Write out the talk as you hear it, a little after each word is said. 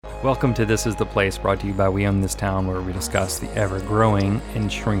Welcome to This Is the Place, brought to you by We Own This Town, where we discuss the ever-growing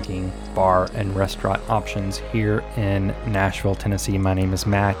and shrinking bar and restaurant options here in Nashville, Tennessee. My name is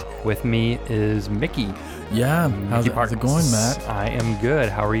Matt. With me is Mickey. Yeah, how's it going, Matt? I am good.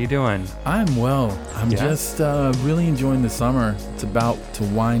 How are you doing? I'm well. I'm just really enjoying the summer. It's about to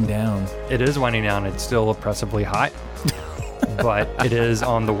wind down. It is winding down. It's still oppressively hot. But it is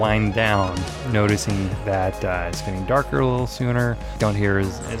on the wind down, noticing that it's getting darker a little sooner. Don't hear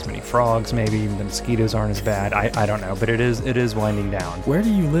as many frogs, maybe. The mosquitoes aren't as bad. I don't know, but it is winding down. Where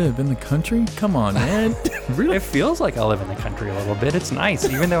do you live? In the country? Come on, man. Really? It feels like I live in the country a little bit. It's nice.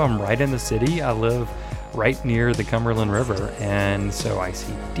 Even though I'm right in the city, I live right near the Cumberland River, and so I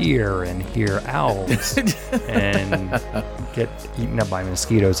see deer and hear owls and get eaten up by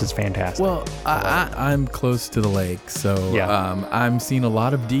mosquitoes. It's fantastic. Well, I'm close to the lake, so I'm seeing a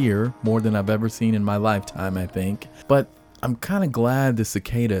lot of deer, more than I've ever seen in my lifetime, I think. But I'm kind of glad the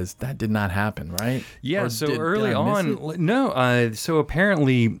cicadas, that did not happen, right? Yeah, so early on, no. So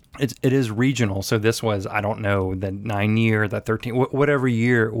apparently it is regional. So this was, I don't know, the 9-year, the 13, whatever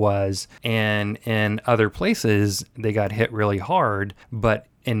year it was. And in other places, they got hit really hard. But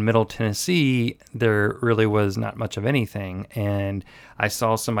in Middle Tennessee, there really was not much of anything. And I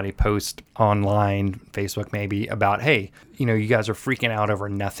saw somebody post online, Facebook maybe, about, hey, you guys are freaking out over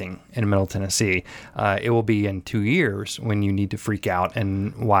nothing in Middle Tennessee. It will be in 2 years when you need to freak out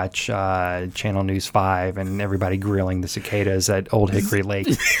and watch Channel News 5 and everybody grilling the cicadas at Old Hickory Lake.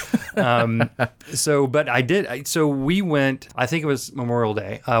 But I did. So we went, I think it was Memorial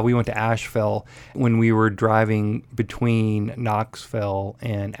Day. We went to Asheville. When we were driving between Knoxville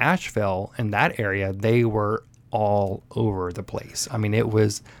and Asheville in that area, they were all over the place. I mean, it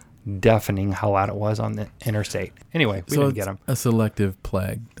was deafening how loud it was on the interstate. Anyway, we didn't get them. A selective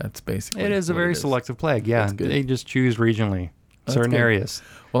plague. That's basically it is a very selective plague. Yeah, they just choose regionally certain areas.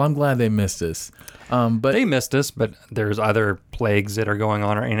 Well, I'm glad they missed us. But they missed us, but there's other plagues that are going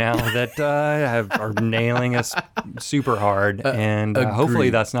on right now that are nailing us super hard, and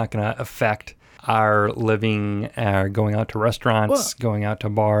hopefully that's not going to affect our living, going out to restaurants, going out to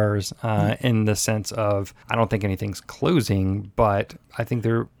bars, in the sense of, I don't think anything's closing, but I think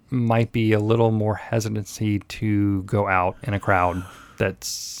there might be a little more hesitancy to go out in a crowd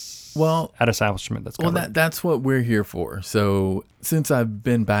that's at establishment that's covered. Well, that's what we're here for. So since I've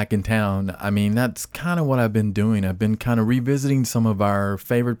been back in town, I mean, that's kind of what I've been doing. I've been kind of revisiting some of our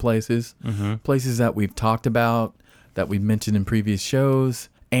favorite places, places that we've talked about, that we've mentioned in previous shows,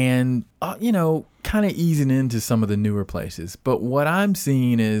 and, kind of easing into some of the newer places. But what I'm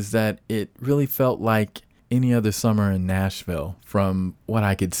seeing is that it really felt like any other summer in Nashville from what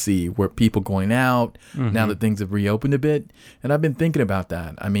I could see, where people going out now that things have reopened a bit. And I've been thinking about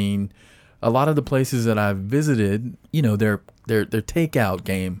that. I mean, a lot of the places that I've visited, their takeout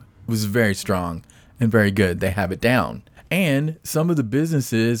game was very strong and very good. They have it down. And some of the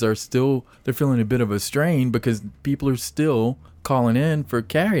businesses they're feeling a bit of a strain because people are still calling in for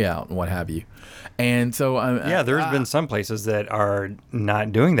carry out and what have you. And so there's been some places that are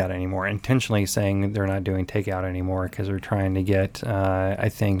not doing that anymore, intentionally saying they're not doing takeout anymore because they're trying to get, I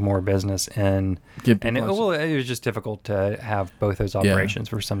think, more business in. And it was just difficult to have both those operations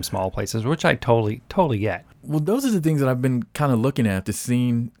for some small places, which I totally get. Well, those are the things that I've been kind of looking at to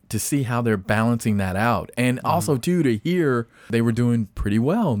see how they're balancing that out. And also, too, to hear they were doing pretty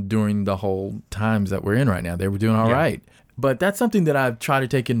well during the whole times that we're in right now. They were doing all right. But that's something that I've tried to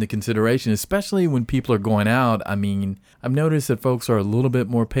take into consideration, especially when people are going out. I mean, I've noticed that folks are a little bit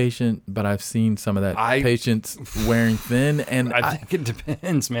more patient, but I've seen some of that patience wearing thin. And I think it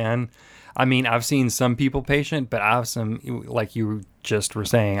depends, man. I mean, I've seen some people patient, but I have some, like you just were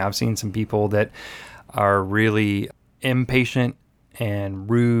saying, I've seen some people that are really impatient and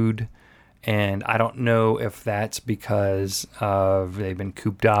rude. And I don't know if that's because they've been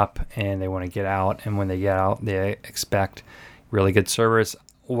cooped up and they want to get out. And when they get out, they expect really good service.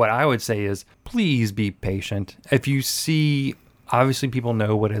 What I would say is, please be patient. If you see, obviously people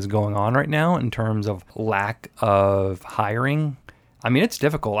know what is going on right now in terms of lack of hiring. I mean, it's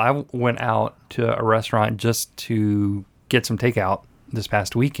difficult. I went out to a restaurant just to get some takeout this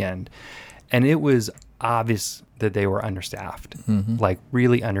past weekend, and it was obvious that they were understaffed, like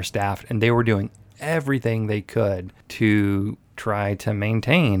really understaffed, and they were doing everything they could to try to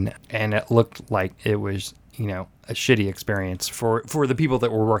maintain, and it looked like it was, a shitty experience for the people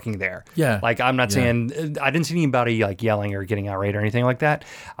that were working there. Yeah. Like, I'm not saying, I didn't see anybody like yelling or getting irate or anything like that.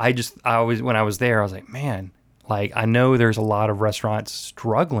 When I was there, I was like, man, like, I know there's a lot of restaurants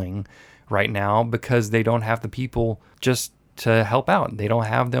struggling right now because they don't have the people just to help out. They don't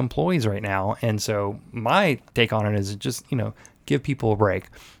have the employees right now. And so my take on it is just, give give people a break.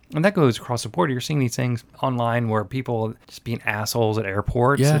 And that goes across the board. You're seeing these things online where people just being assholes at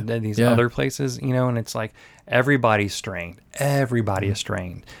airports and these other places, and it's like everybody's strained. Everybody is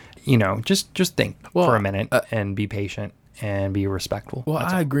strained. Just think for a minute and be patient and be respectful. Well,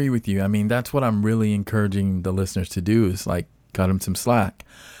 I agree with you. I mean, that's what I'm really encouraging the listeners to do is like cut them some slack.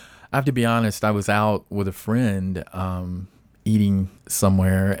 I have to be honest. I was out with a friend eating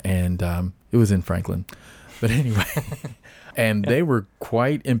somewhere, and it was in Franklin. But anyway, and they were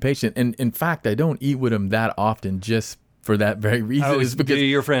quite impatient. And in fact, I don't eat with them that often just for that very reason. Is because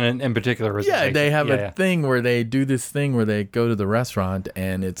your friend in particular was impatient. They have a thing where they do this thing where they go to the restaurant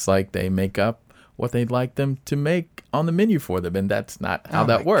and it's like they make up what they'd like them to make on the menu for them, and that's not how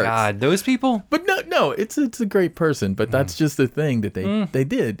that works. God, those people. But no, it's a great person, but that's just the thing that they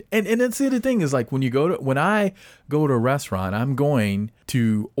did, and that's the other thing is like when I go to a restaurant, I'm going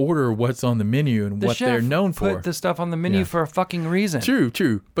to order what's on the menu and what they're known for. Put the stuff on the menu for a fucking reason.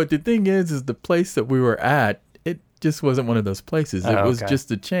 True, but the thing is the place that we were at, it just wasn't one of those places. It was just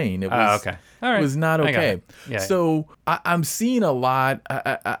a chain. It was okay. All right. It was not okay. So I'm seeing a lot.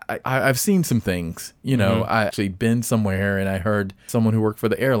 I've seen some things. I actually been somewhere and I heard someone who worked for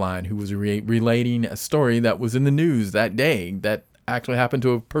the airline who was relating a story that was in the news that day that actually happened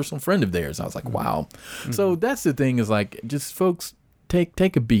to a personal friend of theirs. I was like, wow. Mm-hmm. So that's the thing is like, just folks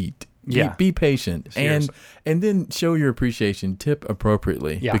take a beat. Yeah. Be patient. Seriously. And then show your appreciation. Tip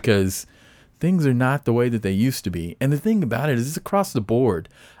appropriately. Yeah. Because things are not the way that they used to be. And the thing about it is it's across the board.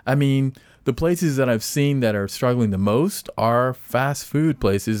 I mean, the places that I've seen that are struggling the most are fast food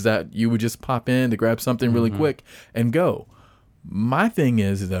places that you would just pop in to grab something really quick and go. My thing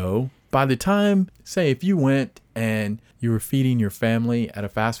is, though, by the time, say, if you went and you were feeding your family at a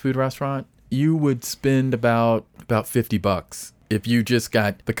fast food restaurant, you would spend about $50 if you just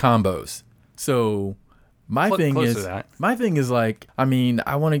got the combos. So my thing is like, I mean,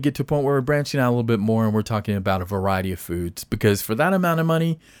 I want to get to a point where we're branching out a little bit more and we're talking about a variety of foods, because for that amount of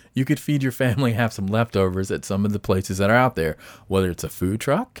money, you could feed your family, have some leftovers at some of the places that are out there, whether it's a food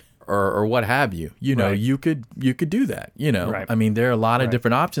truck or what have you. You could do that. Right. I mean, there are a lot of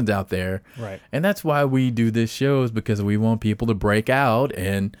different options out there. Right. And that's why we do this show, is because we want people to break out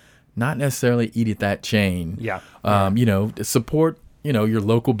and not necessarily eat at that chain. Yeah. Support your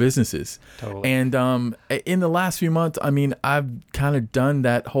local businesses. Totally. And in the last few months, I mean, I've kind of done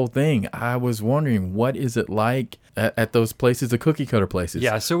that whole thing. I was wondering, what is it like at those places, the cookie cutter places?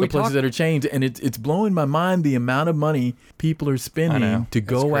 Yeah, so the places that are changed, and it's blowing my mind the amount of money people are spending to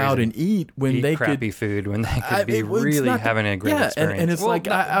go out and eat when they crappy could food when they could be really having a great experience. And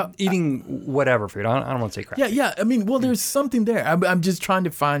it's eating whatever food. I don't want to say crap. Yeah. I mean, well, there's something there. I'm just trying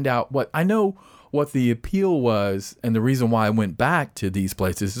to find out what I know. What the appeal was, and the reason why I went back to these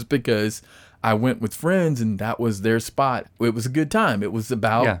places is because I went with friends and that was their spot. It was a good time. It was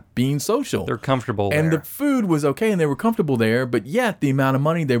about being social. They're comfortable and there. The food was okay and they were comfortable there, but yet the amount of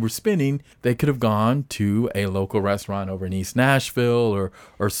money they were spending, they could have gone to a local restaurant over in East Nashville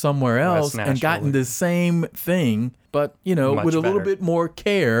or somewhere else and gotten the same thing, but with a little bit more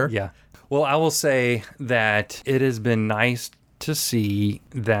care. Yeah. Well, I will say that it has been nice to see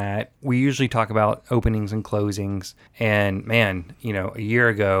that we usually talk about openings and closings, and man, a year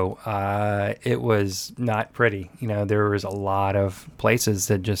ago, it was not pretty. There was a lot of places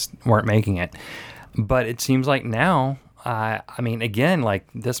that just weren't making it, but it seems like now, I mean, again, like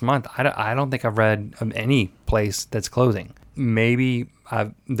this month, I don't think I've read of any place that's closing. Maybe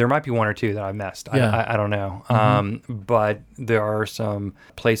there might be one or two that I missed. I don't know. But there are some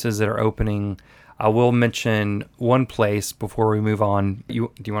places that are opening. I will mention one place before we move on. Do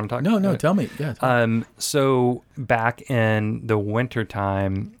you want to talk? No, tell me. Yeah. So back in the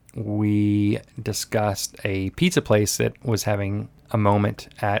wintertime, we discussed a pizza place that was having a moment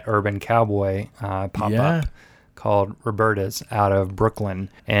at Urban Cowboy pop up called Roberta's out of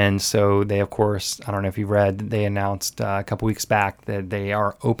Brooklyn. And so they, of course, I don't know if you read, they announced a couple weeks back that they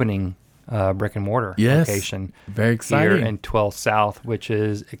are opening brick and mortar location. Very exciting. Here in 12 South, which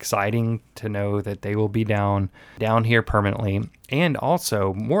is exciting to know that they will be down here permanently. And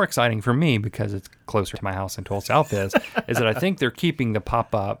also more exciting for me, because it's closer to my house than 12 South is that I think they're keeping the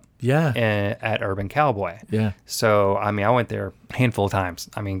pop-up at Urban Cowboy. Yeah. So, I mean, I went there a handful of times.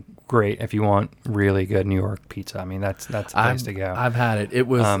 I mean, great if you want really good New York pizza. I mean, that's the place to go. I've had it. It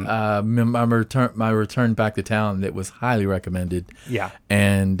was my return back to town. It was highly recommended. Yeah.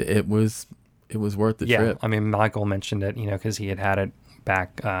 And it was worth the trip. I mean, Michael mentioned it, because he had it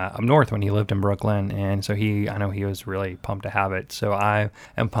back up north when he lived in Brooklyn, and so I know he was really pumped to have it. So I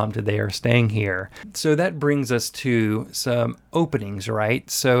am pumped that they are staying here. So that brings us to some openings, right?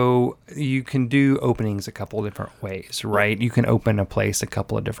 So you can do openings a couple of different ways, right? You can open a place a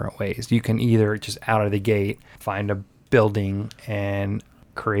couple of different ways. You can either just out of the gate find a building and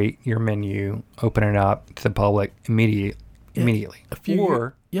create your menu, open it up to the public immediately. A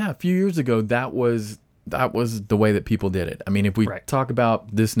few years ago, that was the way that people did it. I mean, if we talk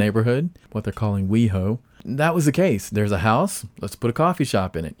about this neighborhood, what they're calling WeHo, that was the case. There's a house. Let's put a coffee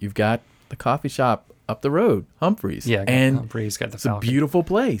shop in it. You've got the coffee shop up the road, Humphreys. Yeah, and Humphreys got the it's a beautiful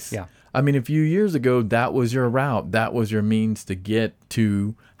place. Yeah. I mean, a few years ago, that was your route. That was your means to get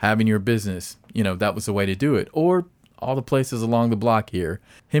to having your business. You know, that was the way to do it. Or all the places along the block here.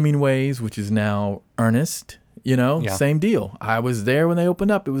 Hemingway's, which is now Ernest, same deal. I was there when they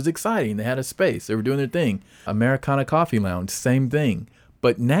opened up. It was exciting. They had a space. They were doing their thing. Americana Coffee Lounge, same thing.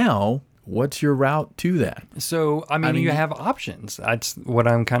 But now, what's your route to that? So, I mean you have options. That's what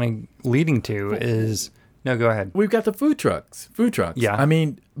I'm kind of leading to is... No, go ahead. We've got the food trucks. Yeah. I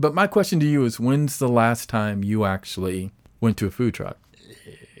mean, but my question to you is, when's the last time you actually went to a food truck?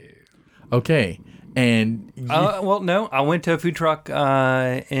 Okay. And no, I went to a food truck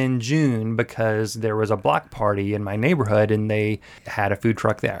in June because there was a block party in my neighborhood and they had a food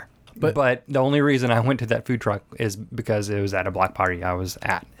truck there. But the only reason I went to that food truck is because it was at a block party I was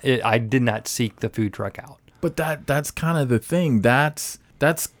at. I did not seek the food truck out. But that's kind of the thing. That's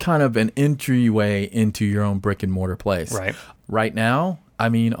kind of an entryway into your own brick and mortar place. Right. Right now, I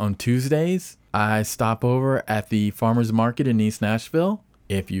mean, on Tuesdays, I stop over at the farmers market in East Nashville.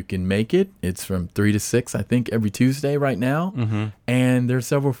 If you can make it, it's from 3 to 6, I think, every Tuesday right now. Mm-hmm. And there's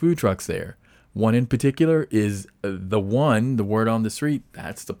several food trucks there. One in particular is the word on the street.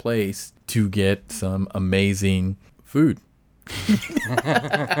 That's the place to get some amazing food.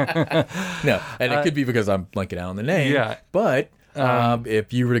 No, and it could be because I'm blanking out on the name. Yeah. But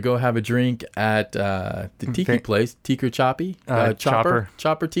if you were to go have a drink at the tiki place, Tiki Choppy, Chopper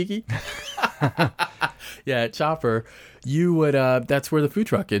Tiki. Yeah, at Chopper, you would, that's where the food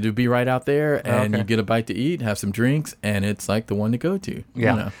truck is. It would be right out there, and you get a bite to eat, have some drinks, and it's like the one to go to.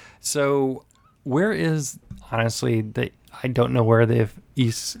 Yeah. So where is, honestly, I don't know where the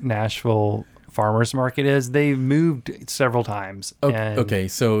East Nashville farmers market is. They've moved several times. Okay,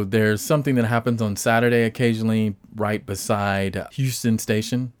 so there's something that happens on Saturday occasionally right beside Houston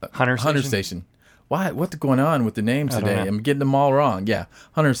Station. Hunter Station. What's going on with the names today? I'm getting them all wrong. Yeah,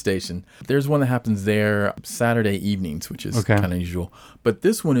 Hunter Station. There's one that happens there Saturday evenings, which is kind of unusual. But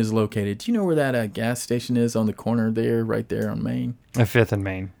this one is located, do you know where that gas station is on the corner there, right there on Main? 5th and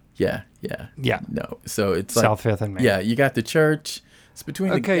Main. Yeah. No, so it's like... South 5th and Main. Yeah, you got the church. It's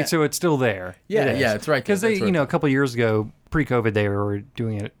between so it's still there. Yeah, it's right. Because they, a couple of years ago, pre-COVID, they were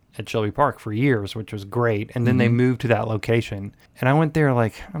doing it at Shelby Park for years, which was great. And then they moved to that location. And I went there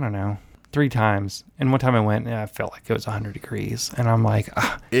 3 times. And one time I went and I felt like it was 100 degrees. And I'm like,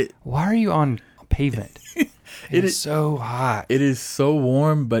 why are you on pavement? It is so hot. It is so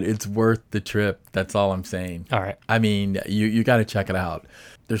warm, but it's worth the trip. That's all I'm saying. All right. I mean, you got to check it out.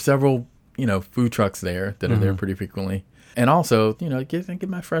 There's several, food trucks there that are there pretty frequently. And also, get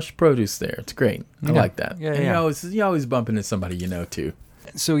my fresh produce there. It's great. I like that. Yeah, and you always bump into somebody too.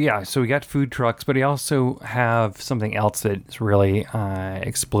 So we got food trucks, but we also have something else that's really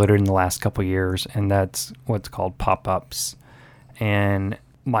exploded in the last couple of years, and that's what's called pop-ups. And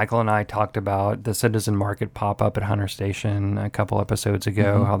Michael and I talked about the Citizen Market pop-up at Hunter Station a couple episodes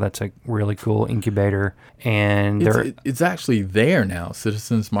ago, how that's a really cool incubator. And it's actually there now.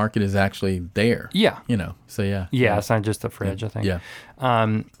 Citizens Market is actually there. Yeah. So yeah. Yeah, it's not just the fridge, I think. Yeah.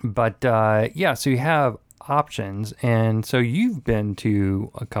 So you have options. And so you've been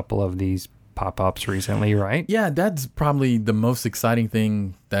to a couple of these pop-ups recently, right? Yeah, that's probably the most exciting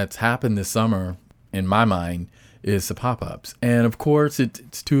thing that's happened this summer in my mind is the pop-ups. And of course,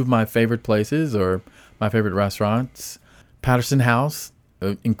 it's 2 of my favorite places or my favorite restaurants. Patterson House,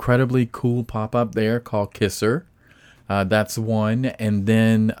 an incredibly cool pop-up there called Kisser. That's one. And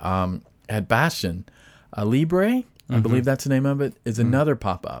then at Bastion, Libre, I believe that's the name of it, is another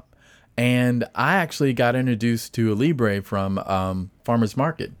pop-up. And I actually got introduced to Libre from Farmers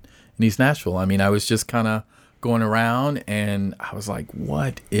Market in East Nashville. I mean, I was just kind of going around and I was like,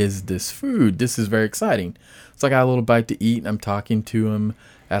 what is this food? This is very exciting. So I got a little bite to eat and I'm talking to him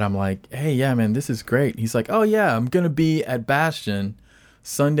and I'm like, hey, yeah, man, this is great. He's like, oh, yeah, I'm going to be at Bastion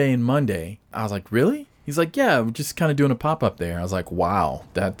Sunday and Monday. I was like, really? He's like, yeah, we're just kind of doing a pop-up there. I was like, wow,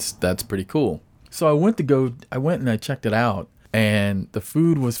 that's pretty cool. So I went and I checked it out. And the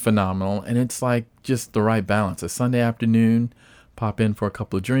food was phenomenal, and it's like just the right balance. A Sunday afternoon pop in for a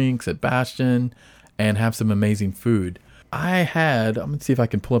couple of drinks at Bastion, and have some amazing food. I'm going to see if I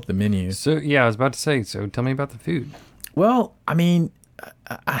can pull up the menu. So, yeah, I was about to say, so tell me about the food. Well, I mean,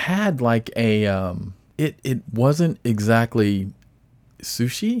 I had like it wasn't exactly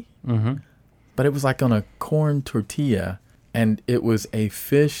sushi, but it was like on a corn tortilla, and it was a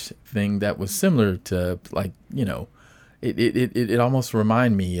fish thing that was similar to, like, it almost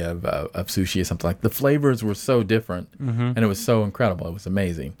reminded me of sushi or something. Like, the flavors were so different, and it was so incredible. It was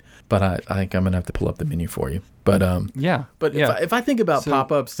amazing. But I think I'm gonna have to pull up the menu for you. But if I think about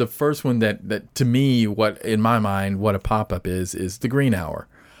pop-ups, the first one that to me, what in my mind, what a pop-up is the Green Hour.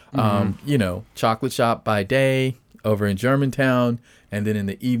 Chocolate shop by day over in Germantown, and then in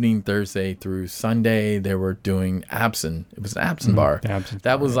the evening, Thursday through Sunday, they were doing Absin. It was an Absin bar.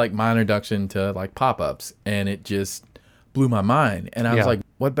 That was like my introduction to like pop-ups, and it just blew my mind. And I was like,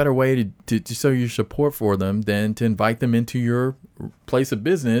 what better way to show your support for them than to invite them into your place of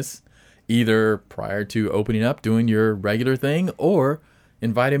business, either prior to opening up, doing your regular thing, or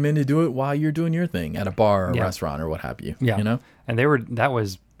invite them in to do it while you're doing your thing at a bar or a restaurant or what have you. Yeah. And that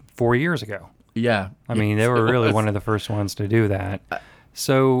was 4 years ago. Yeah. I mean, they were really one of the first ones to do that.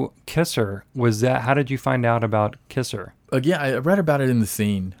 So Kisser, how did you find out about Kisser? Again, I read about it in the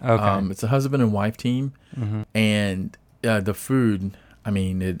scene. Okay. It's a husband and wife team, and the food, I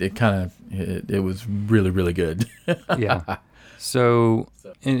mean, it was really, really good. Yeah. So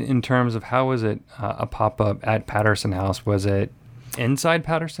in terms of how was it a pop-up at Patterson House, was it inside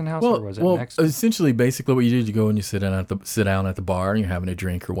Patterson House, or was it next? Essentially, basically what you did, you go and you sit down at the bar and you're having a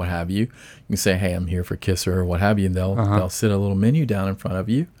drink or what have you. You can say, hey, I'm here for Kisser or what have you, and they'll sit a little menu down in front of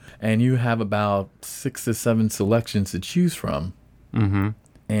you, and you have about 6 to 7 selections to choose from.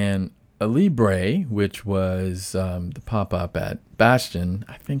 And a Libre, which was the pop-up at Bastion,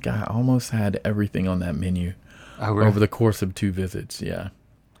 I think I almost had everything on that menu over the course of 2 visits. Yeah,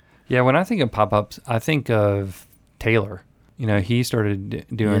 when I think of pop-ups, I think of Taylor. He started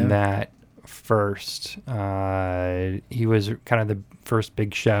doing that first. He was kind of the first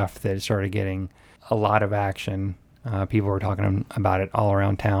big chef that started getting a lot of action. People were talking about it all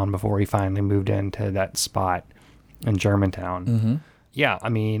around town before he finally moved into that spot in Germantown. Yeah, I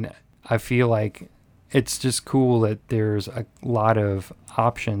mean, I feel like it's just cool that there's a lot of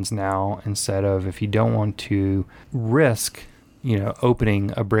options now, instead of, if you don't want to risk,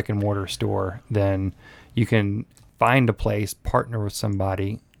 opening a brick and mortar store, then you can find a place, partner with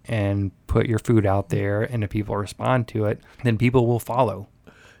somebody, and put your food out there, and if people respond to it, then people will follow.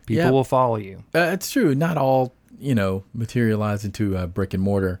 People will follow you. It's true. Not all, materialize into a brick and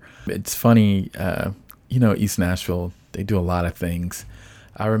mortar. It's funny, East Nashville, they do a lot of things.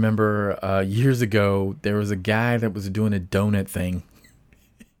 I remember years ago, there was a guy that was doing a donut thing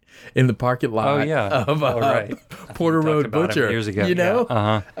in the parking lot of Porter Road Butcher. Years ago.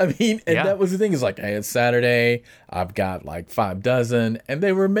 I mean, and that was the thing. It's like, hey, it's Saturday. I've got like 5 dozen, and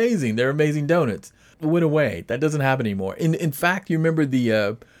they were amazing. They're amazing donuts. It went away. That doesn't happen anymore. In fact, you remember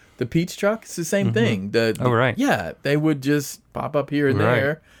the Peach Truck? It's the same thing. Yeah, they would just pop up here and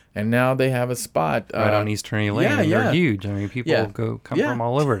there. And now they have a spot right on East Trinity Lane. And they're huge. I mean, people come from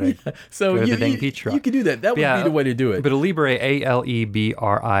all over to so go to the dang Peach Truck. You could do that. That would be the way to do it. But a Libre,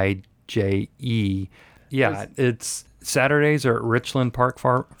 Alebrije. Yeah, it's Saturdays are at Richland Park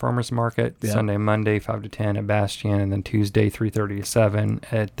Farmers Market. Sunday, Monday, 5 to 10 at Bastion, and then Tuesday, 3:30 to 7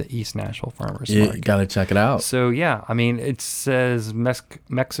 at the East Nashville Farmers Market. You got to check it out. So yeah, I mean, it says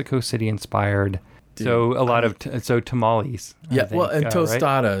Mexico City inspired. So a lot of tamales. Yeah, and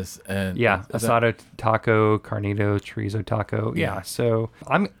tostadas and asado taco, carnito, chorizo taco. Yeah. So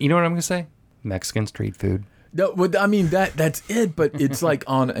you know what I'm gonna say? Mexican street food. No, but I mean that's it. But it's like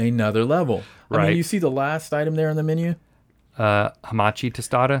on another level. Right. I mean, you see the last item there on the menu? Hamachi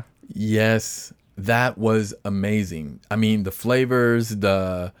tostada. Yes, that was amazing. I mean, the flavors,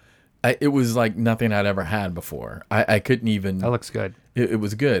 it was like nothing I'd ever had before. I couldn't even. That looks good. It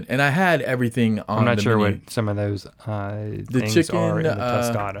was good, and I had everything on. I'm not sure menu. what some of those the things chicken, are in the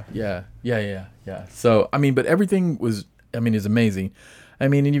tostada. Yeah. So I mean, but everything was. I mean, is amazing. I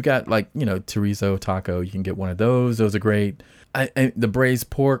mean, and you've got like chorizo taco. You can get one of those. Those are great. And the braised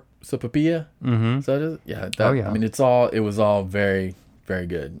pork sopapilla. So I mean, it was all very, very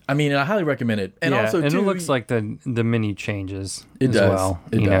good. I mean, I highly recommend it. And also, and it looks like the menu changes as does. well.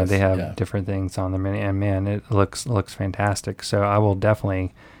 It does. They have different things on the menu, and man, it looks fantastic. So I will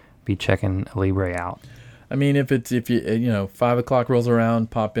definitely be checking Libre out. I mean, if you 5 o'clock rolls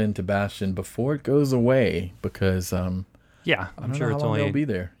around, pop into Bastion before it goes away, because I'm sure it's only they'll be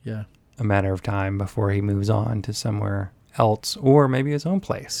there. Yeah, a matter of time before he moves on to somewhere else or maybe his own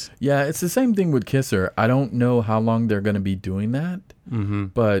place. Yeah, it's the same thing with Kisser. I don't know how long they're going to be doing that,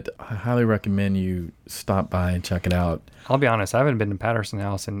 but I highly recommend you stop by and check it out. I'll be honest, I haven't been to Patterson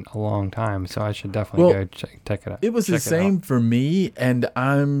House in a long time, so I should definitely go check it out. It was the same for me, and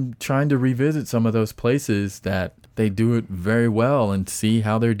I'm trying to revisit some of those places that they do it very well and see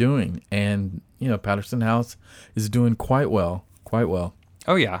how they're doing. And, Patterson House is doing quite well.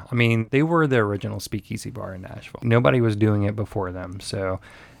 Oh, yeah. I mean, they were the original speakeasy bar in Nashville. Nobody was doing it before them, so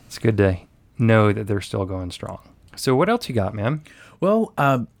it's good to know that they're still going strong. So what else you got, man? Well,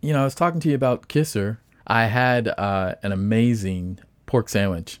 I was talking to you about Kisser. I had an amazing pork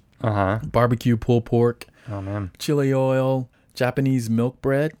sandwich. Barbecue pulled pork. Oh, man. Chili oil, Japanese milk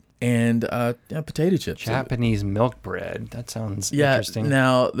bread, and potato chips. Japanese milk bread. That sounds interesting.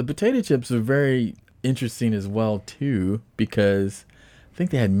 Now, the potato chips are very interesting as well, too, because I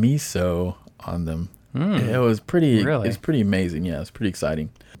think they had miso on them. It was pretty amazing. Yeah, it was pretty exciting.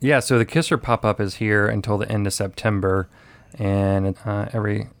 Yeah, so the Kisser pop-up is here until the end of September, and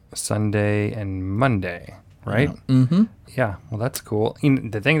every Sunday and Monday, right? Mm-hmm. Yeah, well, that's cool.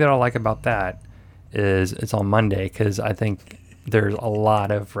 The thing that I like about that is it's on Monday, because I think there's a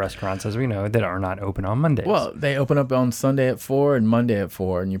lot of restaurants, as we know, that are not open on Mondays. Well, they open up on Sunday at 4 and Monday at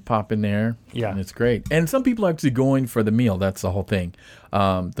 4, and you pop in there. Yeah. And it's great. And some people are actually going for the meal. That's the whole thing.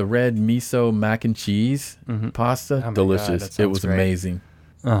 The red miso mac and cheese pasta, delicious. It was great. Amazing.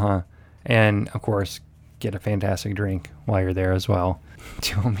 And, of course, get a fantastic drink while you're there as well.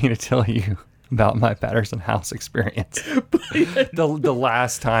 Do you want me to tell you about my Patterson House experience? the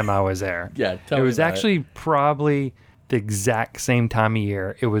last time I was there. Yeah, tell me. It was actually probably the exact same time of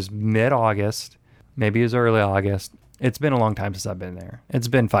year. It was mid-August, maybe it was early August. It's been a long time since I've been there. It's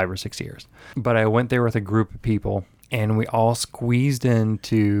been 5 or 6 years. But I went there with a group of people, and we all squeezed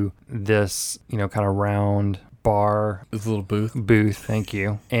into this, kind of round bar. This little booth. Thank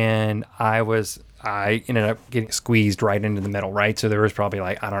you. And I ended up getting squeezed right into the middle, right? So there was probably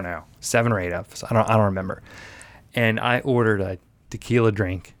 7 or 8 of us. I don't remember. And I ordered a tequila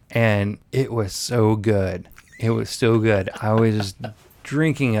drink, and it was so good. It was so good. I was just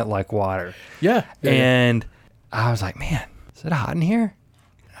drinking it like water. Yeah. And I was like, man, is it hot in here?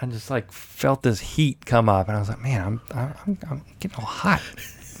 I just felt this heat come up, and I was like, man, I'm getting all hot.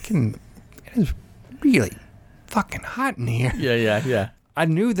 It is really fucking hot in here. Yeah. I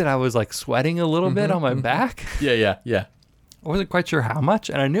knew that I was sweating a little bit on my back. Yeah. I wasn't quite sure how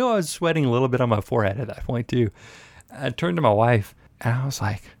much, and I knew I was sweating a little bit on my forehead at that point too. I turned to my wife, and I was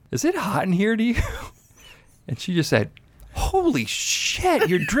like, is it hot in here to you? And she just said, holy shit,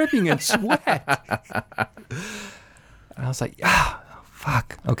 you're dripping in sweat. And I was like,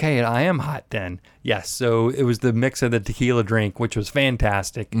 fuck. Okay, I am hot then. Yes, so it was the mix of the tequila drink, which was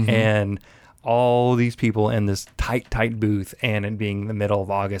fantastic, and all these people in this tight booth, and it being the middle of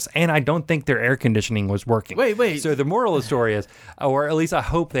August. And I don't think their air conditioning was working. Wait. So the moral of the story is, or at least I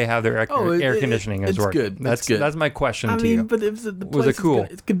hope they have their air conditioning is working. Good. That's good. That's my question to you. But if the place was it cool?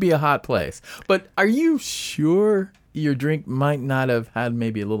 It could be a hot place. But are you sure your drink might not have had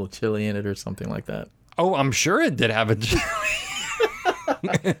maybe a little chili in it or something like that? Oh, I'm sure it did have a chili.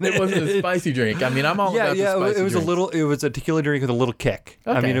 It wasn't a spicy drink. I mean, I'm all about the spicy it was drinks. It was a tequila drink with a little kick.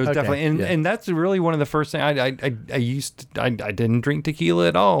 Okay, I mean, it was definitely, and that's really one of the first things I didn't drink tequila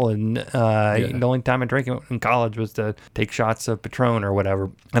at all, and the only time I drank it in college was to take shots of Patron or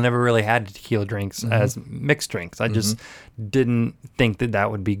whatever. I never really had tequila drinks as mixed drinks. I just didn't think that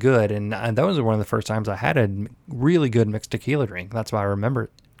would be good, and that was one of the first times I had a really good mixed tequila drink. That's why I remember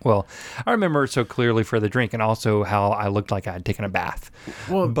it. Well, I remember it so clearly for the drink, and also how I looked like I had taken a bath.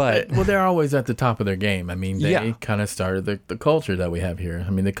 Well, they're always at the top of their game. I mean, they kind of started the culture that we have here. I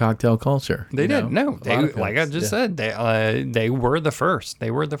mean, the cocktail culture. They did. No, like I just said, they were the first.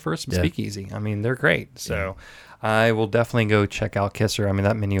 They were the first speakeasy. I mean, they're great. So I will definitely go check out Kisser. I mean,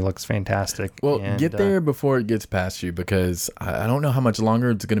 that menu looks fantastic. Well, get there before it gets past you, because I don't know how much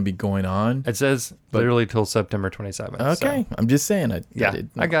longer it's going to be going on. It says literally till September 27th. Okay, so. I'm just saying. We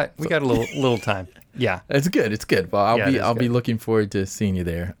got a little time. Yeah, it's good. It's good. Well, I'll be looking forward to seeing you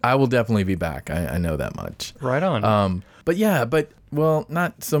there. I will definitely be back. I know that much. Right on. Well,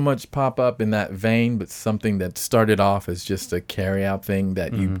 not so much pop up in that vein, but something that started off as just a carry out thing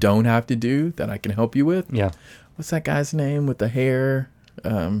that you don't have to do, that I can help you with. Yeah. What's that guy's name with the hair?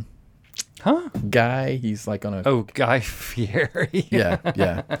 Guy. He's on a... Oh, Guy Fieri.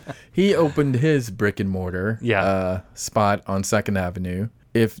 Yeah. He opened his brick and mortar spot on 2nd Avenue.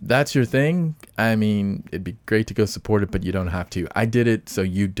 If that's your thing, I mean, it'd be great to go support it, but you don't have to. I did it so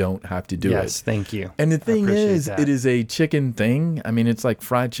you don't have to do it. Yes, thank you. And the thing is, it is a chicken thing. I mean, it's like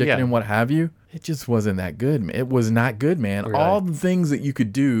fried chicken and what have you. it just wasn't that good. It was not good, man. Really? All the things that you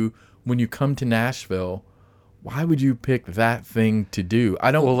could do when you come to Nashville, why would you pick that thing to do?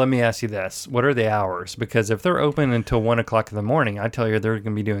 I don't. Well, let me ask you this. What are the hours? Because if they're open until 1 o'clock in the morning, I tell you they're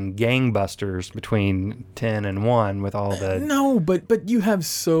going to be doing gangbusters between 10 and 1 with all the... No, but you have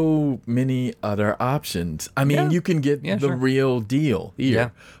so many other options. I mean, Yeah. you can get the Sure. real deal here. Yeah.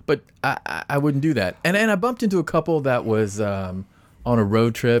 But I wouldn't do that. And I bumped into a couple that was on a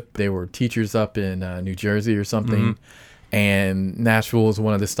road trip. They were teachers up in New Jersey or something. Mm-hmm. And Nashville was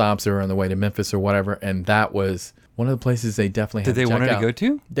one of the stops. They were on the way to Memphis or whatever. And that was one of the places they definitely had Did they to check want to out. go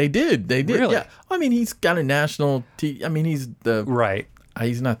to? They did. Really? Yeah. I mean, he's got a national... I mean, he's the... Right.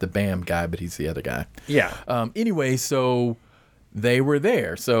 He's not the BAM guy, but he's the other guy. Yeah. Anyway, so they were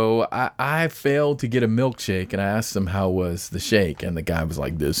there. So I failed to get a milkshake, and I asked them how was the shake, and the guy was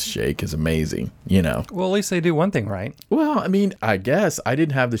like, "This shake is amazing," you know. Well, at least they do one thing right. Well, I mean, I guess I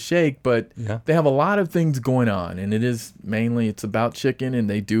didn't have the shake, but Yeah. they have a lot of things going on, and it's about chicken, and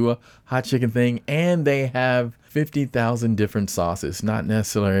they do a hot chicken thing, and they have 50,000 different sauces. Not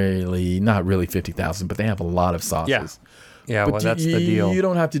really 50,000, but they have a lot of sauces. Yeah. Yeah, But well, that's the deal. You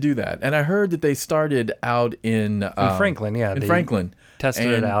don't have to do that. And I heard that they started out in Franklin, yeah. In they Franklin. Tested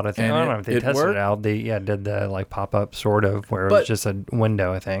it And- out. I think. and I don't know if they tested worked. it out. They did the like pop-up sort of where it But- was just a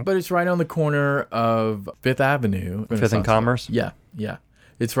window, I think. But it's right on the corner of Fifth Avenue. Fifth and Commerce? Yeah, yeah.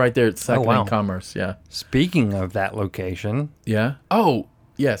 It's right there at Second wow. and Commerce. Yeah. Speaking of that location, Yeah. Oh,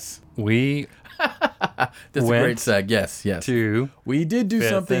 yes. we That's Went a great seg. Yes, yes. to We did do Fifth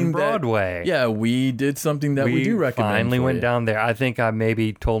something and Broadway. Yeah, we did something that we do recommend. finally for went you. down there. I think I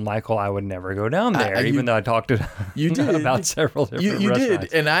maybe told Michael I would never go down there, you- even though I talked to You did. about several different You restaurants.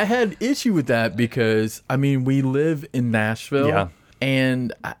 did, and I had issue with that because I mean we live in Nashville, Yeah.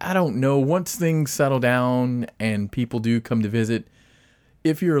 and I don't know, once things settle down and people do come to visit,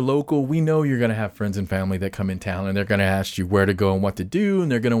 if you're local, we know you're going to have friends and family that come in town, and they're going to ask you where to go and what to do,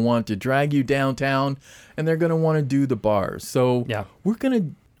 and they're going to want to drag you downtown, and they're going to want to do the bars. So Yeah. we're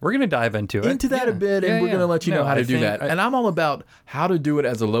going We're gonna dive into to it. into that Yeah. a bit, and Yeah, we're yeah. going to let you know No, how to I do think that. And I'm all about how to do it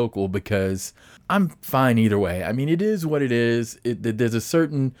as a local because I'm fine either way. I mean, it is what it is.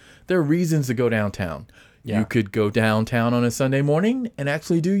 There are reasons to go downtown. Yeah. You could go downtown on a Sunday morning and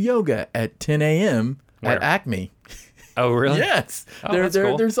actually do yoga at 10 a.m. at Where? Acme. Oh, really? Yes, Oh, that's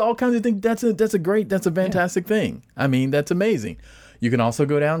cool. there's all kinds of things. That's a fantastic thing. I mean, that's amazing. You can also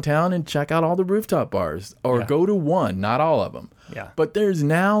go downtown and check out all the rooftop bars, or Yeah. go to one, not all of them. Yeah. But there's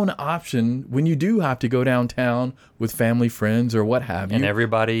now an option when you do have to go downtown with family, friends, or what have you. And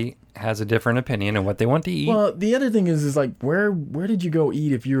everybody has a different opinion of what they want to eat. Well, the other thing is like where did you go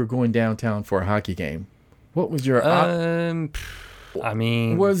eat if you were going downtown for a hockey game? What was your I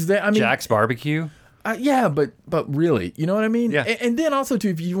mean, was there? I mean, Jack's Barbecue. yeah, but really, you know what I mean? Yeah. And then also too,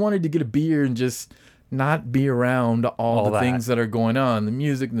 if you wanted to get a beer and just not be around all the that. things that are going on, the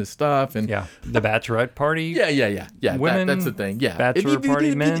music and the stuff, and Yeah, the bachelorette party. yeah. Women, that's the thing. Yeah, bachelor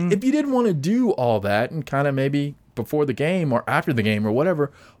party men. If you didn't want to do all that and kind of maybe before the game or after the game or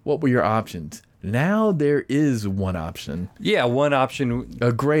whatever, what were your options? Now there is one option, Yeah, one option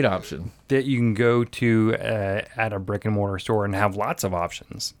a great option. that you can go to at a brick and mortar store and have lots of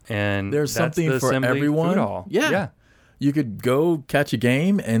options. And There's that's something the for Assembly everyone. Food Hall. Yeah. You could go catch a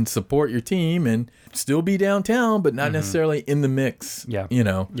game and support your team and still be downtown, but not necessarily in the mix. Yeah. You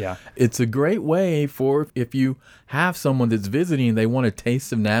know? Yeah. It's a great way for if you have someone that's visiting and they want a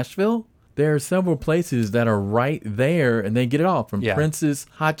taste of Nashville, there are several places that are right there and they get it all from Yeah. Prince's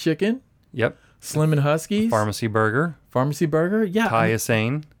Hot Chicken, Yep. Slim and Husky's, Pharmacy Burger, Pharmacy Burger. Yeah. Thai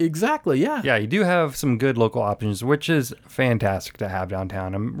Sane. Exactly. Yeah. Yeah, you do have some good local options, which is fantastic to have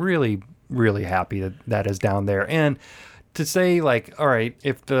downtown. I'm really, really happy that that is down there. And to say, like, all right,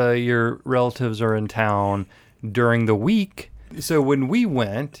 if your relatives are in town during the week. So when we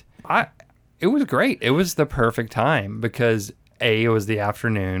went, it was great. It was the perfect time because A, it was the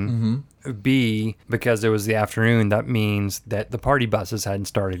afternoon. B, because it was the afternoon, that means that the party buses hadn't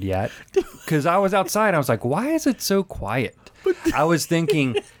started yet. Because I was outside, I was like, why is it so quiet? I was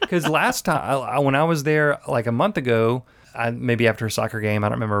thinking, because last time, when I was there like a month ago, maybe after a soccer game, I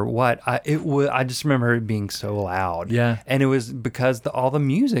don't remember what, I just remember it being so loud. Yeah. And it was because all the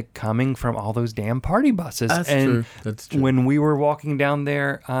music coming from all those damn party buses. That's and true. That's true. When we were walking down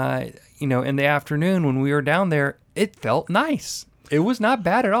there, in the afternoon, when we were down there, it felt nice. It was not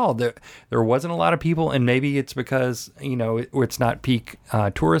bad at all. There wasn't a lot of people, and maybe it's because it's not peak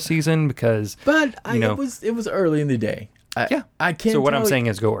tourist season. Because it was early in the day. I can't. So what tell I'm saying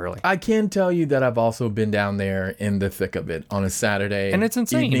is, go early. I can tell you that I've also been down there in the thick of it on a Saturday, And it's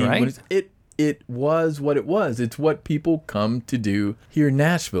insane, evening right? when it was what it was. It's what people come to do here in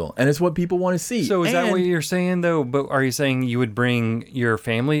Nashville, and it's what people want to see. So is that what you're saying, though? But are you saying you would bring your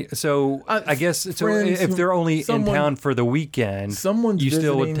family? So I guess friends, if they're only in town for the weekend, someone's you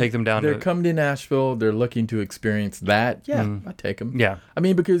still would take them down. They're coming to Nashville. They're looking to experience that. Yeah, I take them. Yeah, I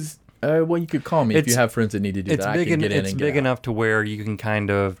mean, because well, you could call me if you have friends that need to do that. It's big enough to where you can kind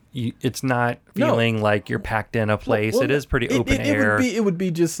of. It's not feeling like you're packed in a place. Well, it is pretty open air. It would be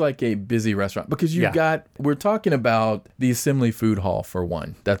just like a busy restaurant because we're talking about the Assembly Food Hall for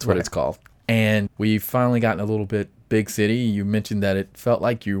one. That's what it's called. And we've finally gotten a little bit big city. You mentioned that it felt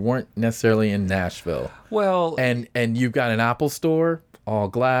like you weren't necessarily in Nashville. Well, and you've got an Apple store, all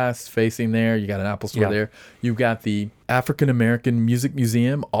glass facing there. You got an Apple store there. You've got the African American Music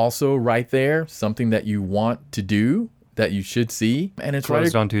Museum also right there. Something that you want to do, that you should see, and it's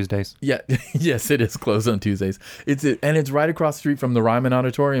closed on Tuesdays. Yeah, yes, it is closed on Tuesdays. And it's right across the street from the Ryman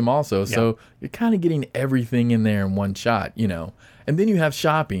Auditorium also. So you're kind of getting everything in there in one shot, you know. And then you have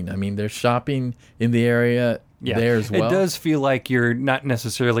shopping. I mean, there's shopping in the area there as well. It does feel like you're not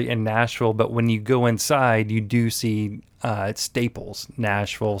necessarily in Nashville, but when you go inside, you do see staples,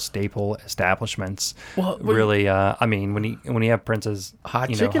 Nashville staple establishments. Well, really, I mean, when you have Prince's hot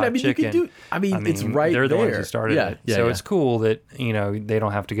chicken, you can do. I mean, it's right there. They're the ones who started it, so it's cool that they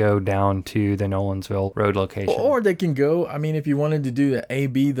don't have to go down to the Nolensville Road location, or they can go. I mean, if you wanted to do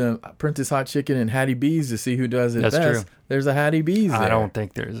the Prince's Hot Chicken and Hattie B's to see who does it best. True. There's a Hattie B's there. I don't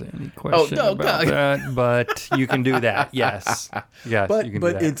think there's any question about that, but you can do that. Yes, but you can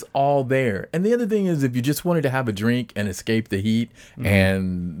do that. It's all there. And the other thing is, if you just wanted to have a drink and escape the heat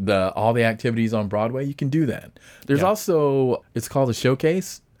and all the activities on Broadway, you can do that. There's also, it's called a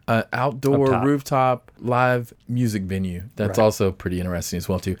Showcase, outdoor rooftop live music venue. That's also pretty interesting as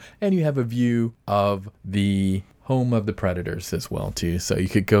well too. And you have a view of the home of the Predators as well too, so you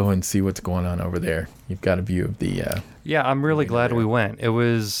could go and see what's going on over there. You've got a view of the I'm really glad we went. It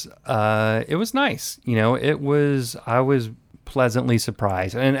was nice. I was pleasantly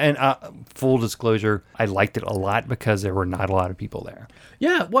surprised, and full disclosure, I liked it a lot because there were not a lot of people there.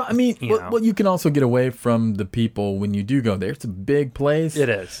 Yeah, well, I mean, you can also get away from the people when you do go there. It's a big place. It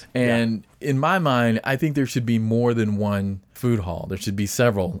is. And in my mind, I think there should be more than one food hall. There should be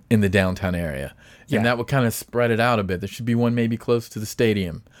several in the downtown area. And that would kind of spread it out a bit. There should be one maybe close to the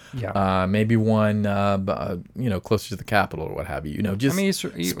stadium. Yeah. Maybe one, closer to the Capitol or what have you. Just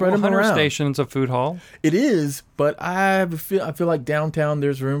spread them around. Station's a food hall. It is, but I feel like downtown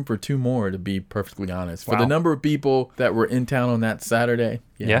there's room for two more, to be perfectly honest. For the number of people that were in town on that Saturday,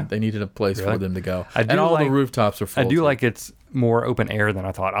 they needed a place for them to go. And all the rooftops are full. I do like it's more open air than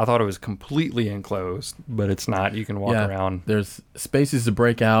I thought. I thought it was completely enclosed, but it's not. You can walk around. There's spaces to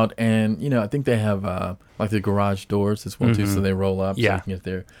break out, and I think they have like the garage doors as well too, so they roll up so you can get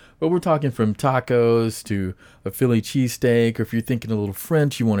there. But we're talking from tacos to a Philly cheesesteak, or if you're thinking a little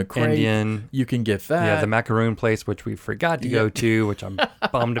French, you want a crepe, Indian, you can get that. Yeah, the macaroon place, which we forgot to go to, which I'm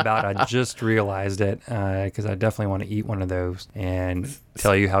bummed about. I just realized it because I definitely want to eat one of those and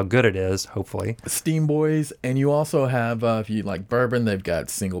tell you how good it is, hopefully. Steam Boys, and you also have, if you like bourbon, they've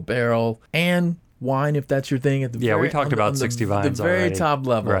got single barrel and wine, if that's your thing. At the we talked about 60 Vines the very already. Top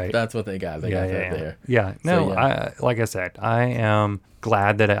level. Right. That's what they got. They got that there. Yeah. No, like I said, I am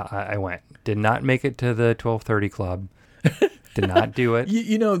glad that I went. Did not make it to the 1230 Club. Did not do it.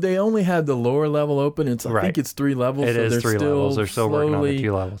 They only had the lower level open. I think it's 3 levels. It is 3 levels. They're still working on the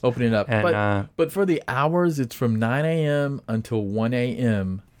 2 levels. Opening up. And, but for the hours, it's from 9 a.m. until 1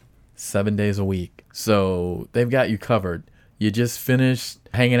 a.m. 7 days a week. So they've got you covered. You just finished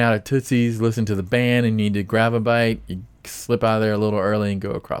hanging out at Tootsie's, listen to the band, and you need to grab a bite. You slip out of there a little early and go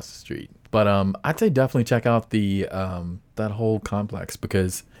across the street. But I'd say definitely check out the that whole complex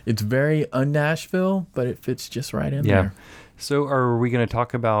because it's very un-Nashville, but it fits just right in there. So are we going to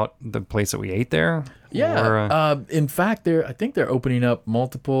talk about the place that we ate there? Yeah. In fact, I think they're opening up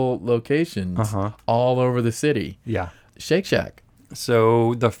multiple locations all over the city. Yeah. Shake Shack.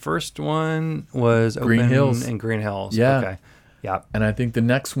 So the first one was Green Hills. In Green Hills. Yeah. Okay. Yeah. And I think the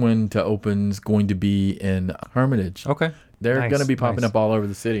next one to open is going to be in Hermitage. Okay. They're going to be popping up all over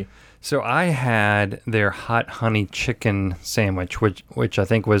the city. So I had their hot honey chicken sandwich, which I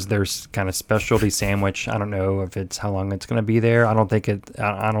think was their kind of specialty sandwich. I don't know if it's how long it's going to be there. I don't think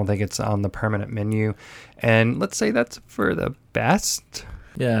it's on the permanent menu. And let's say that's for the best.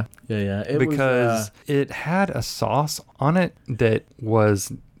 Yeah. Because it had a sauce on it that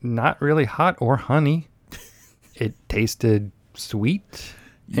was not really hot or honey. It tasted sweet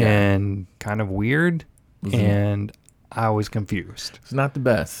and kind of weird, and I was confused. It's not the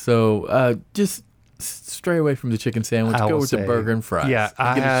best. So just stray away from the chicken sandwich. Go with the burger and fries. Yeah,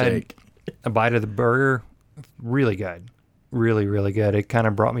 I had a bite of the burger, really good. Really, really good. It kind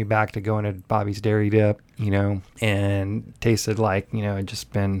of brought me back to going to Bobby's Dairy Dip, and tasted like, I'd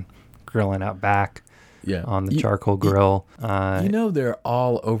just been grilling out back on the charcoal grill. They're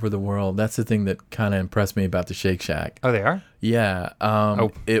all over the world. That's the thing that kind of impressed me about the Shake Shack. Oh, they are? Yeah.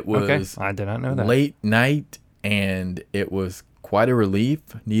 It was okay. I did not know that. Late night, and it was quite a relief.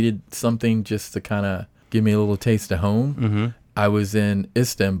 Needed something just to kind of give me a little taste of home. Mm-hmm. I was in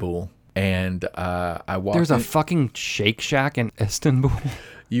Istanbul, and I walked There's a fucking Shake Shack in Istanbul?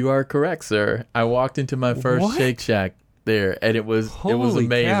 You are correct, sir. I walked into my first Shake Shack there, and it was Holy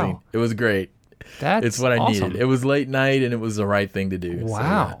amazing. Cow. It was great. It's what I needed. It was late night, and it was the right thing to do.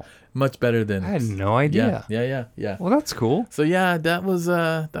 Wow. So, much better than... I had no idea. Yeah. Well, that's cool. So, yeah, that's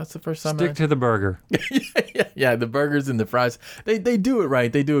the first time Stick to the burger. Yeah, the burgers and the fries. They do it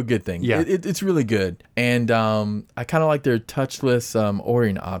right. They do a good thing. Yeah. It's really good. And I kind of like their touchless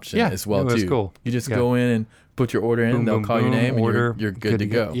ordering option as well, it was too. cool. You just go in and put your order in, boom, they'll boom, call boom, your name, order, and you're good to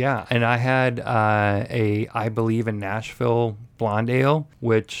go. Yeah, and I had I believe in Nashville Blonde Ale,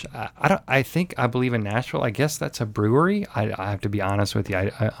 which I believe in Nashville. I guess that's a brewery. I have to be honest with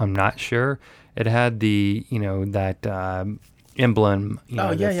you. I'm not sure. It had the that emblem,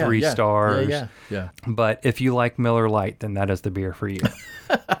 the 3 stars. Yeah. But if you like Miller Lite, then that is the beer for you.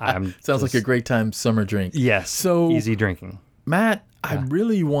 Sounds like a great time summer drink. Yes. So easy drinking. Matt, I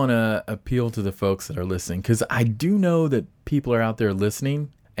really want to appeal to the folks that are listening, because I do know that people are out there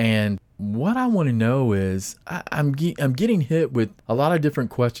listening. And what I want to know is I'm getting hit with a lot of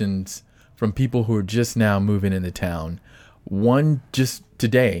different questions from people who are just now moving into town. One just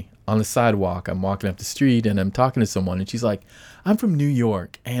today on the sidewalk, I'm walking up the street and I'm talking to someone, and she's like, I'm from New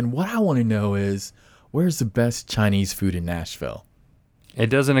York. And what I want to know is, where's the best Chinese food in Nashville? It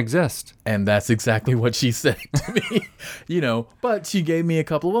doesn't exist. And that's exactly what she said to me, but she gave me a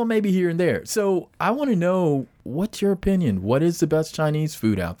couple, well, maybe here and there. So I want to know, what's your opinion? What is the best Chinese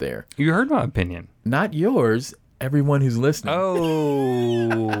food out there? You heard my opinion. Not yours, everyone who's listening.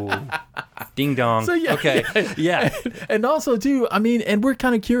 Oh, ding dong. So, yeah. Okay. Yeah. And also, too, and we're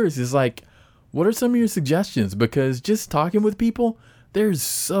kind of curious, is like, what are some of your suggestions? Because just talking with people, there's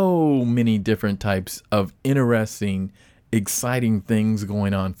so many different types of interesting, exciting things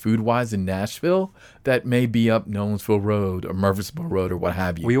going on food-wise in Nashville that may be up Nolensville Road or Murfreesboro Road or what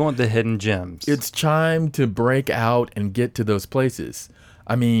have you. We want the hidden gems. It's time to break out and get to those places.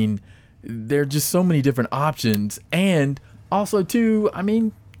 There are just so many different options. And also, too,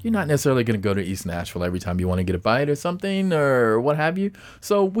 you're not necessarily going to go to East Nashville every time you want to get a bite or something or what have you.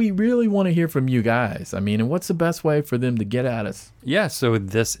 So we really want to hear from you guys. And what's the best way for them to get at us? Yeah, so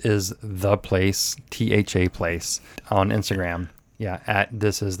this is The Place, THA Place, on Instagram. Yeah, at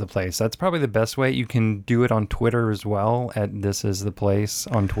This Is The Place. That's probably the best way. You can do it on Twitter as well, at This Is The Place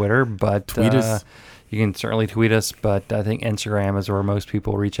on Twitter. But tweet us. You can certainly tweet us, but I think Instagram is where most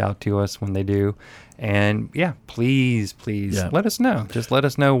people reach out to us when they do. And yeah, please let us know. Just let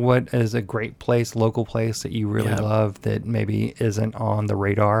us know what is a great place, local place that you really love that maybe isn't on the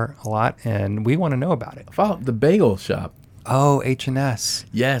radar a lot, and we want to know about it. Follow the bagel shop. Oh, H&S.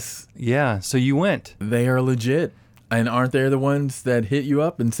 Yes. Yeah, so you went. They are legit. And aren't they the ones that hit you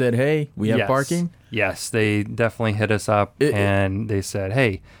up and said, hey, we have parking? Yes, they definitely hit us up and they said,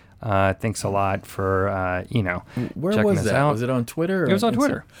 hey, thanks a lot for, where checking was us that? out. Was it on Twitter? It was on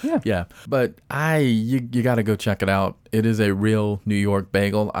Twitter. Yeah. But you got to go check it out. It is a real New York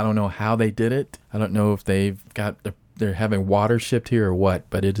bagel. I don't know how they did it. I don't know if they're having water shipped here or what,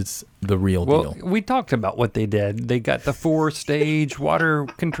 but it is the real deal. Well, we talked about what they did. They got the 4-stage water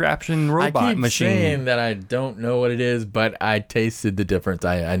contraption robot I keep machine. saying that I don't know what it is, but I tasted the difference.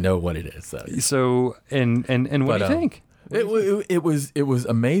 I know what it is. So and what do you think? It was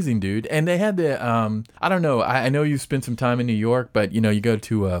amazing, dude. And they had the I don't know. I know you spent some time in New York, but you go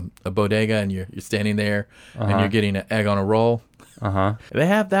to a bodega and you're standing there and you're getting an egg on a roll. They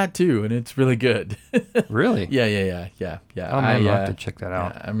have that too, and it's really good. Really? Yeah. I'm gonna have to check that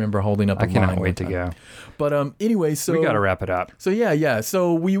out. I remember holding up. I cannot wait to go. But anyway, so we got to wrap it up. So yeah.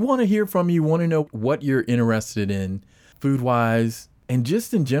 So we want to hear from you. Want to know what you're interested in, food wise. And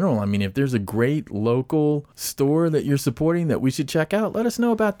just in general, if there's a great local store that you're supporting that we should check out, let us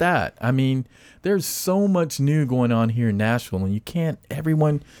know about that. There's so much new going on here in Nashville, and you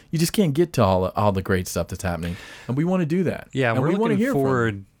just can't get to all the great stuff that's happening. And we want to do that. Yeah, and we're looking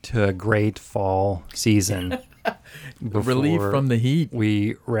forward to a great fall season. Relief from the heat.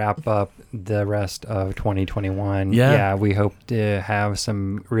 We wrap up the rest of 2021. Yeah, we hope to have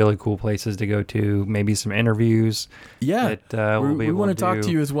some really cool places to go to, maybe some interviews. Yeah, we want to talk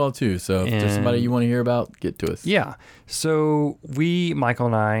to you as well too. So if there's somebody you want to hear about, get to us. Yeah. So Michael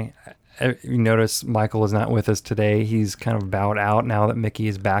and I, you notice Michael is not with us today. He's kind of bowed out now that Mickey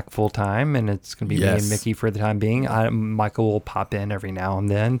is back full time, and it's going to be me and Mickey for the time being. Michael will pop in every now and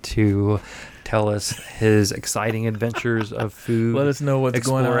then to tell us his exciting adventures of food. Let us know what's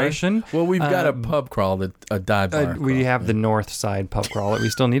going on. Well, we've got a pub crawl, a dive bar. We have the north side pub crawl that we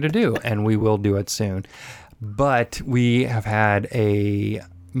still need to do, and we will do it soon. But we have had a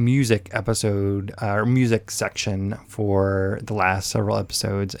music episode or music section for the last several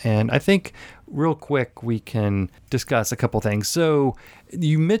episodes, and I think real quick we can discuss a couple things. So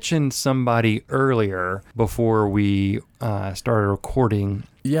you mentioned somebody earlier before we started recording,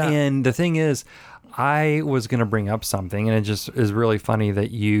 and the thing is, I was going to bring up something, and it just is really funny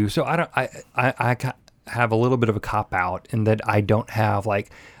that you. So I have a little bit of a cop out in that I don't have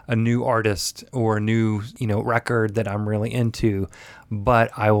like a new artist or a new, record that I'm really into.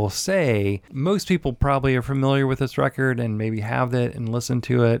 But I will say most people probably are familiar with this record and maybe have it and listen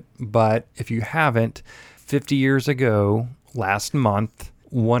to it. But if you haven't, 50 years ago, last month,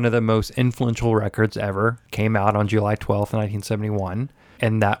 one of the most influential records ever came out on July 12th, 1971.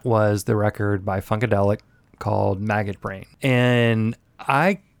 And that was the record by Funkadelic called Maggot Brain. And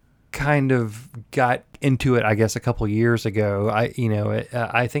I kind of got into it, I guess, a couple years ago. I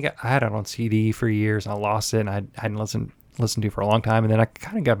think I had it on CD for years. And I lost it, and I hadn't listened to for a long time. And then I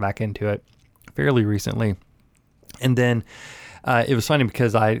kind of got back into it fairly recently. And then it was funny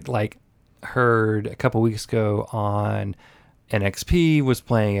because I heard a couple weeks ago on NXP was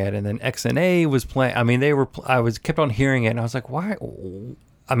playing it, and then XNA was playing. I mean, kept on hearing it, and I was like, why?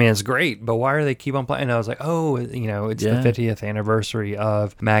 I mean, it's great, but why are they keep on playing? And I was like, it's the 50th anniversary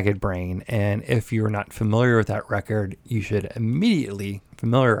of Maggot Brain. And if you're not familiar with that record, you should immediately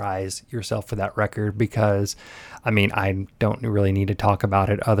familiarize yourself with that record because, I mean, I don't really need to talk about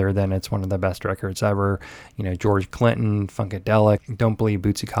it other than it's one of the best records ever. George Clinton, Funkadelic. Don't believe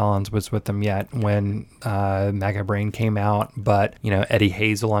Bootsy Collins was with them yet when Maggot Brain came out. But, Eddie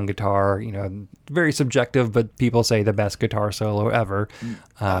Hazel on guitar, very subjective, but people say the best guitar solo ever.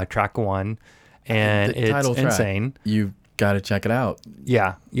 Track 1. And it's insane. You've got to check it out.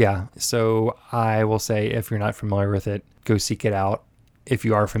 Yeah. So I will say if you're not familiar with it, go seek it out. If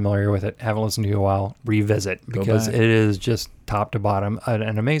you are familiar with it, haven't listened to it in a while, revisit because it is just top to bottom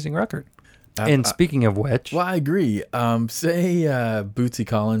an amazing record. And speaking of which... Well, I agree. Say Bootsy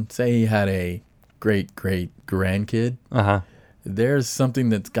Collins, say he had a great-great-grandkid. There's something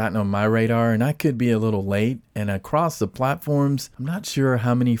that's gotten on my radar, and I could be a little late. And across the platforms, I'm not sure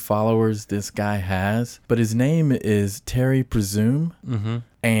how many followers this guy has, but his name is Terry Presume,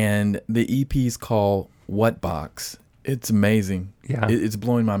 and the EP is called What Box. It's amazing. Yeah. It's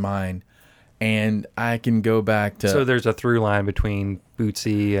blowing my mind. And I can go back to... So there's a through line between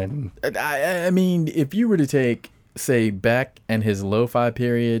Bootsy and... I mean, if you were to take, say, Beck and his lo-fi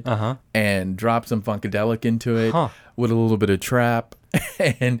period and drop some Funkadelic into it with a little bit of trap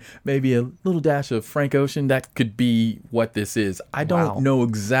and maybe a little dash of Frank Ocean, that could be what this is. I don't know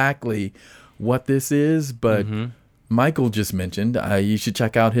exactly what this is, but... Michael just mentioned, you should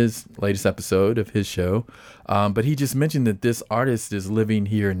check out his latest episode of his show. But he just mentioned that this artist is living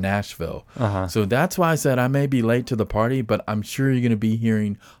here in Nashville. So that's why I said I may be late to the party, but I'm sure you're going to be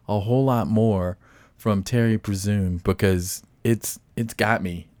hearing a whole lot more from Terry Presume because it's got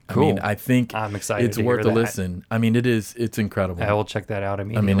me. Cool. I mean, I think I'm excited it's worth a listen. I mean, it's incredible. I will check that out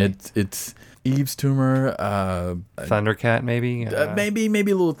immediately. I mean, it's Yves Tumor. Thundercat, maybe?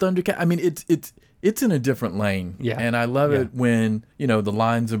 Maybe a little Thundercat. I mean, it's in a different lane. Yeah. And I love it when, the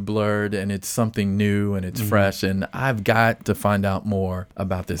lines are blurred and it's something new and it's fresh. And I've got to find out more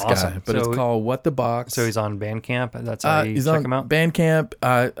about this guy. But it's called What the Box. So he's on Bandcamp. That's how you check him out? Bandcamp.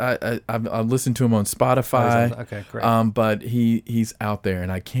 I've listened to him on Spotify. Okay, great. But he's out there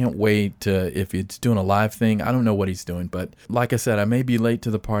and I can't wait to, if it's doing a live thing, I don't know what he's doing. But like I said, I may be late to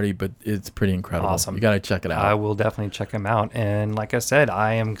the party, but it's pretty incredible. Awesome. You got to check it out. I will definitely check him out. And like I said,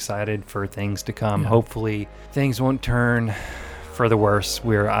 I am excited for things to come. Hopefully things won't turn for the worse.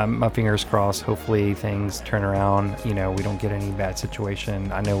 My fingers crossed. Hopefully things turn around. We don't get any bad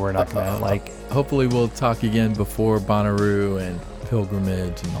situation. I know we're not gonna Hopefully we'll talk again before Bonnaroo and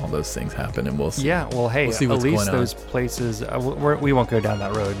Pilgrimage and all those things happen, and we'll see. Yeah. Well, hey, we'll see at least those places we won't go down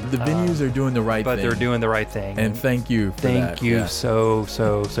that road. The venues are doing the right thing, but they're doing the right thing. And thank you for that. Thank you so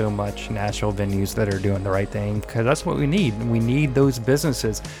much, Nashville venues that are doing the right thing, because that's what we need. We need those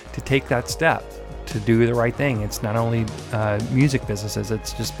businesses to take that step to do the right thing. It's not only music businesses,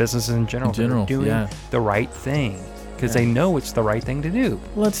 it's just businesses in general doing the right thing because they know it's the right thing to do.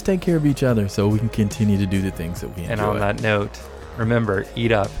 Let's take care of each other so we can continue to do the things that we enjoy. And on that note, remember,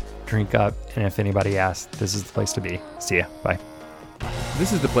 eat up, drink up, and if anybody asks, this is the place to be. See ya. Bye.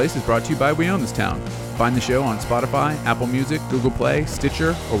 This is the Place is brought to you by We Own This Town. Find the show on Spotify, Apple Music, Google Play, Stitcher,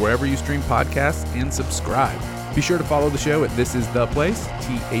 or wherever you stream podcasts, and subscribe. Be sure to follow the show at This Is The Place,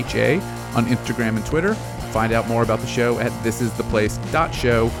 THA, on Instagram and Twitter. Find out more about the show at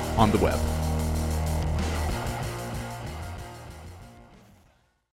thisistheplace.show on the web.